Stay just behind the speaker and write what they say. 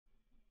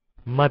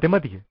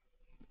Matemática.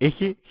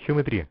 Eje,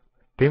 geometría.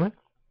 Tema,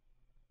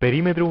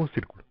 perímetro de un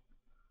círculo.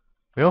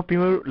 Veamos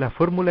primero la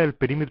fórmula del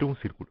perímetro de un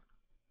círculo.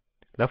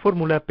 La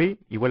fórmula P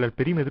igual al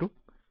perímetro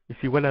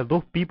es igual a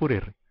 2pi por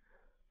R,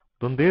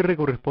 donde R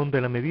corresponde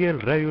a la medida del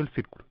radio del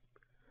círculo.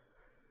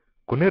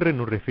 Con R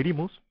nos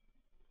referimos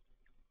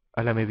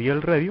a la medida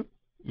del radio,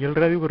 y el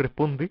radio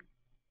corresponde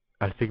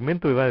al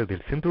segmento que va desde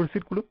el centro del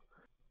círculo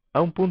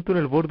a un punto en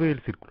el borde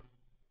del círculo.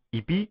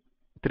 Y pi,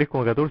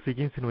 3,14,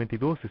 15,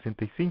 92,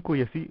 65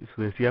 y así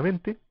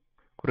sucesivamente,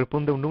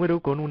 corresponde a un número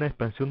con una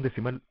expansión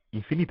decimal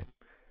infinita.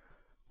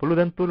 Por lo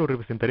tanto, lo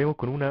representaremos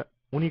con una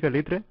única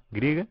letra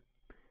griega,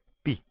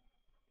 pi,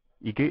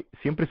 y que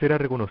siempre será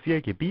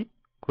reconocida que pi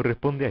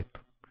corresponde a esto,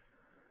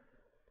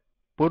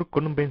 por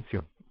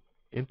convención.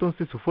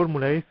 Entonces su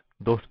fórmula es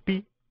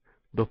 2pi,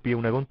 2pi es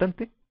una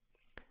constante,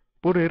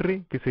 por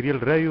r, que sería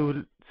el radio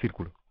del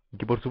círculo,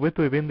 que por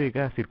supuesto depende de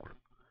cada círculo.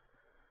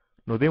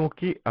 Notemos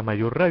que a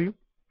mayor radio,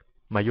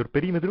 mayor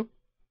perímetro,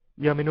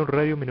 y a menor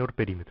radio, menor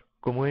perímetro,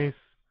 como es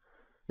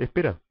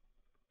esperado.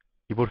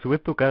 Y por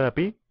supuesto cada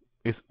p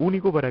es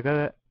único para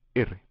cada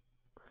r,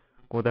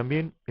 como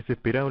también es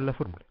esperado en la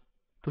fórmula.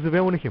 Entonces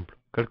veamos un ejemplo.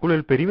 Calcula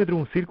el perímetro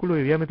de un círculo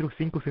de diámetro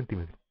 5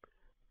 centímetros.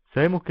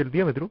 Sabemos que el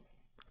diámetro,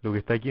 lo que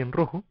está aquí en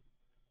rojo,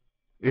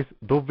 es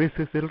 2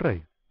 veces el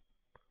radio.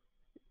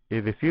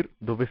 Es decir,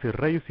 2 veces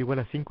radio es igual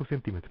a 5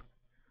 centímetros.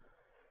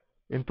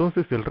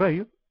 Entonces el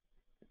radio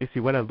es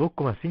igual a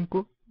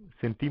 2,5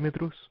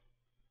 centímetros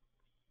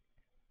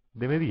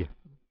de medida.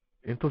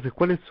 Entonces,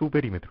 ¿cuál es su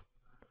perímetro?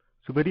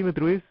 Su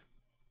perímetro es,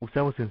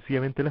 usamos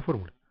sencillamente la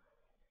fórmula,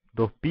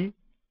 2pi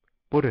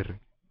por r.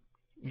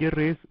 Y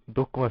r es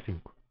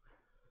 2,5.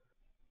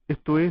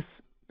 Esto es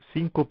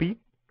 5pi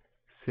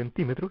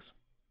centímetros.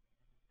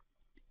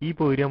 Y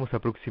podríamos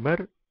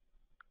aproximar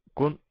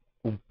con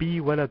un pi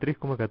igual a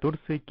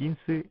 3,14,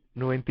 15,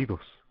 92.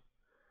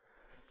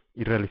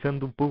 Y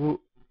realizando un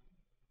poco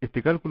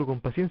este cálculo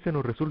con paciencia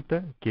nos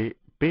resulta que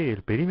P,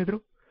 el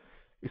perímetro,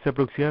 es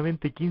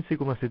aproximadamente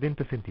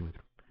 15,70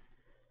 centímetros.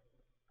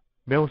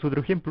 Veamos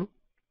otro ejemplo.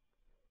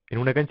 En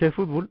una cancha de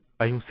fútbol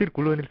hay un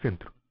círculo en el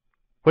centro.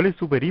 ¿Cuál es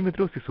su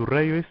perímetro si su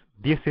radio es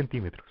 10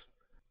 centímetros?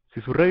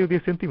 Si su radio es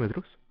 10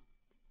 centímetros,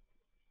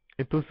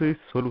 entonces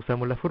solo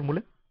usamos la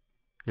fórmula.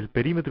 El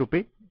perímetro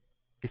P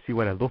es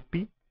igual a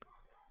 2pi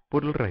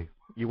por el radio,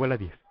 igual a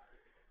 10.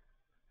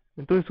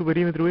 Entonces su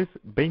perímetro es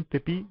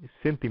 20pi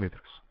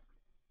centímetros.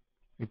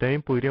 Y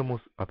también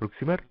podríamos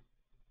aproximar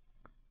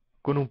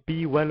con un pi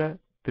igual a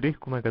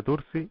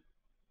 3,14,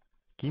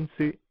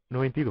 15,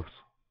 92.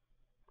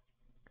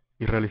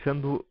 Y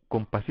realizando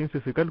con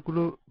paciencia ese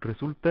cálculo,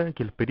 resulta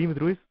que el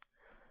perímetro es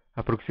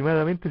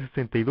aproximadamente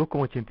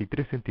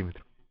 62,83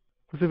 centímetros.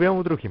 Entonces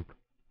veamos otro ejemplo.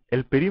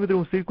 El perímetro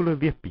de un círculo es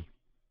 10pi.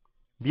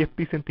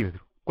 10pi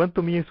centímetros.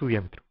 ¿Cuánto mide su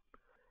diámetro?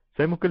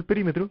 Sabemos que el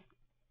perímetro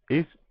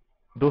es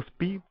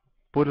 2pi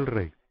por el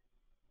radio.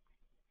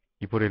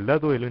 Y por el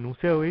dato del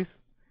enunciado es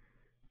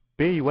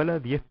P igual a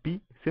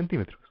 10pi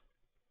centímetros.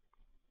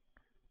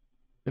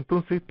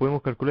 Entonces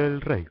podemos calcular el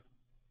radio.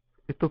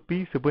 Estos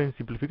pi se pueden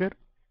simplificar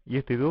y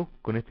este 2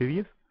 con este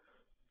 10,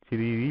 si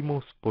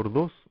dividimos por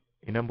 2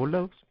 en ambos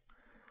lados,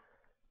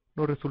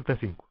 nos resulta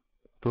 5.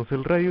 Entonces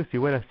el radio es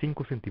igual a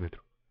 5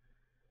 centímetros.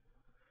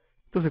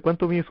 Entonces,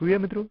 ¿cuánto mide su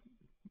diámetro?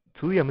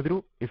 Su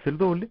diámetro es el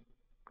doble,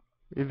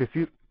 es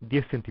decir,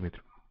 10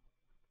 centímetros.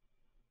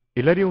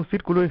 El área de un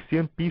círculo es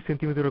 100 pi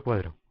centímetros al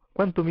cuadrado.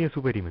 ¿Cuánto mide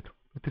su perímetro?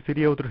 Este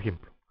sería otro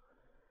ejemplo.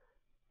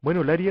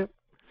 Bueno, el área,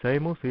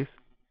 sabemos, es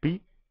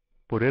pi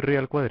por r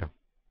al cuadrado.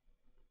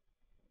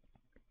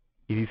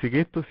 Y dice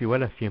que esto es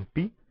igual a 100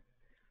 pi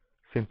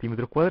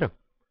centímetros cuadrados.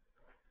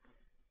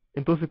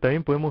 Entonces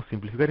también podemos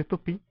simplificar estos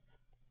pi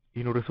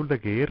y nos resulta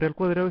que r al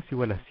cuadrado es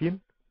igual a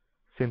 100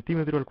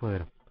 centímetros al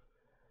cuadrado.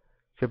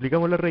 Si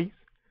aplicamos la raíz,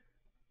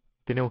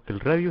 tenemos que el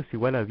radio es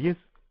igual a 10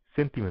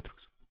 centímetros.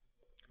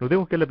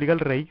 Notemos que al aplicar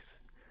la raíz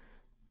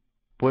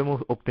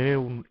podemos obtener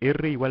un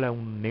r igual a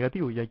un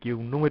negativo, ya que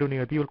un número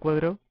negativo al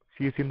cuadrado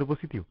sigue siendo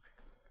positivo.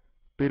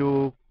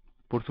 Pero,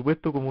 por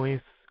supuesto, como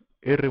es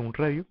r un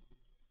radio,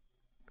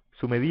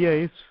 su medida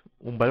es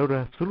un valor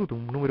absoluto,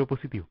 un número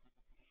positivo.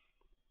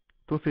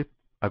 Entonces,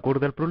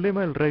 acorde al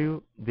problema, el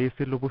radio debe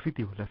ser lo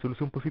positivo, la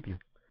solución positiva.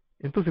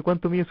 Entonces,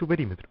 ¿cuánto mide su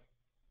perímetro?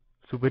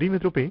 Su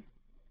perímetro P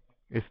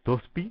es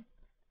 2pi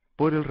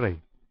por el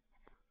radio.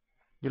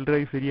 Y el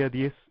radio sería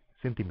 10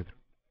 centímetros.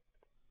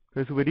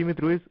 Entonces, su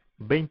perímetro es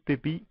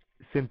 20pi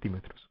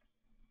centímetros.